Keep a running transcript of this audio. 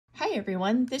Hi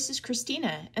everyone, this is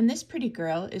Christina, and this pretty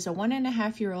girl is a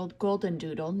 1.5-year-old golden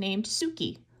doodle named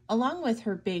Suki, along with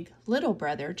her big little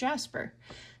brother Jasper.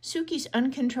 Suki's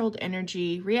uncontrolled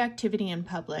energy, reactivity in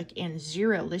public, and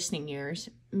 0 listening ears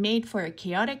made for a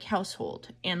chaotic household,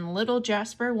 and little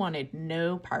Jasper wanted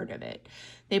no part of it.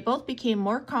 They both became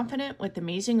more confident with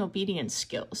amazing obedience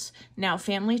skills. Now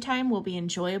family time will be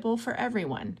enjoyable for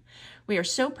everyone. We are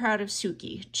so proud of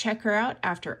Suki. Check her out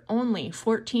after only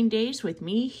 14 days with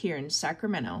me here in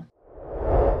Sacramento.